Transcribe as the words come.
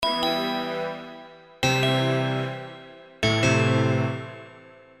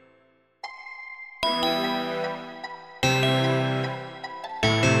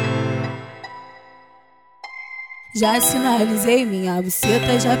Já sinalizei, minha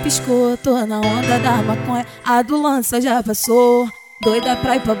buceta já piscou. Tô na onda da maconha, a do lança já passou. Doida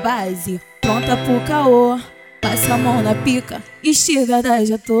pra ir pra base, pronta pro caô. Passa a mão na pica, estigada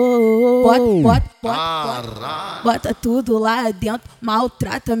já tô. Bota tudo lá dentro,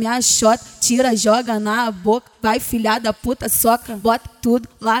 maltrata minha xota. Tira, joga na boca, vai filha da puta, soca. Bota tudo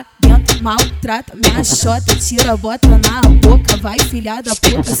lá dentro, maltrata minha xota. Tira, bota na boca, vai filha da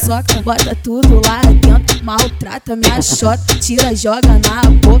puta, soca. Bota tudo lá dentro, maltrata minha xota. Tira, joga na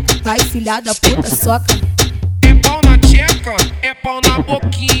boca, vai filha da puta, soca. É pau na tcheca, é pau na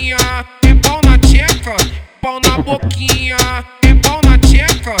boquinha. É pau na tcheca, pau na boquinha. É pau na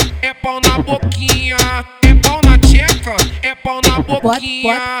tcheca, é pau na boquinha. É pau na tcheca, é pau na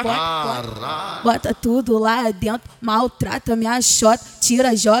boquinha. Bota tudo lá dentro, maltrata minha xota.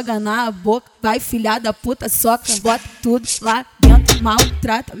 Tira, joga na boca, vai filha da puta, soca. Bota tudo lá dentro,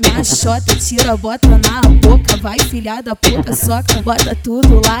 maltrata minha xota. Tira, bota na boca, vai filha da puta, soca. Bota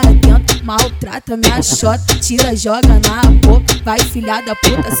tudo lá dentro, maltrata minha xota. Tira, joga na boca, vai filha da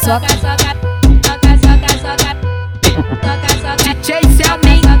puta, soca. DJ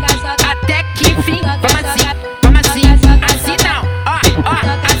Selminho, até que fim. Vamos assim, assim não.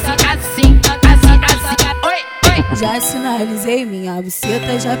 Assim. Oi. Já sinalizei, minha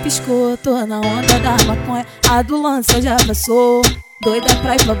buceta já piscou. Tô na onda da maconha, a do lança já passou. Doida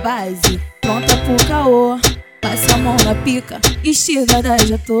pra ir pra base, pronta pro caô. Passa a mão na pica, estigada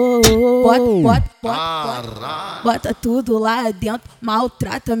já tô. Bota tudo lá dentro,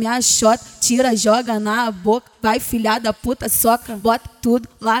 maltrata minha xota. Tira, joga na boca, vai filha da puta, soca. Bota tudo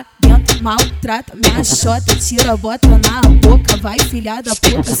lá dentro, maltrata minha xota. Tira, bota na boca, vai filha da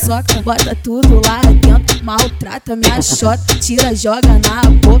puta, soca. Bota tudo lá dentro, maltrata minha xota. Tira, joga na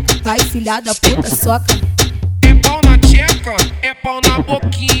boca, vai filha da puta, soca. É pau na tcheca, é pau na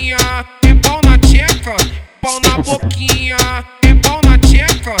boquinha. É pau na tcheca, pau na boquinha. É pau na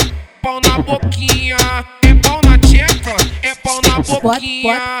tcheca, pau na boquinha. É pau na tcheca, é pau na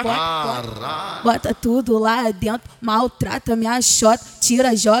boquinha. Bota tudo lá dentro, maltrata minha xota.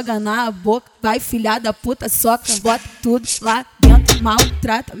 Tira, joga na boca, vai filha da puta, soca. Bota tudo lá dentro,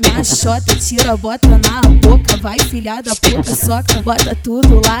 maltrata minha xota. Tira, bota na boca, vai filha da puta, soca. Bota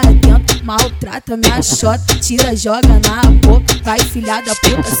tudo lá dentro, maltrata minha xota. Tira, joga na boca, vai filha da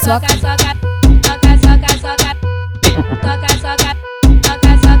puta, soca.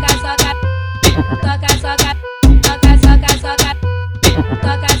 Toca,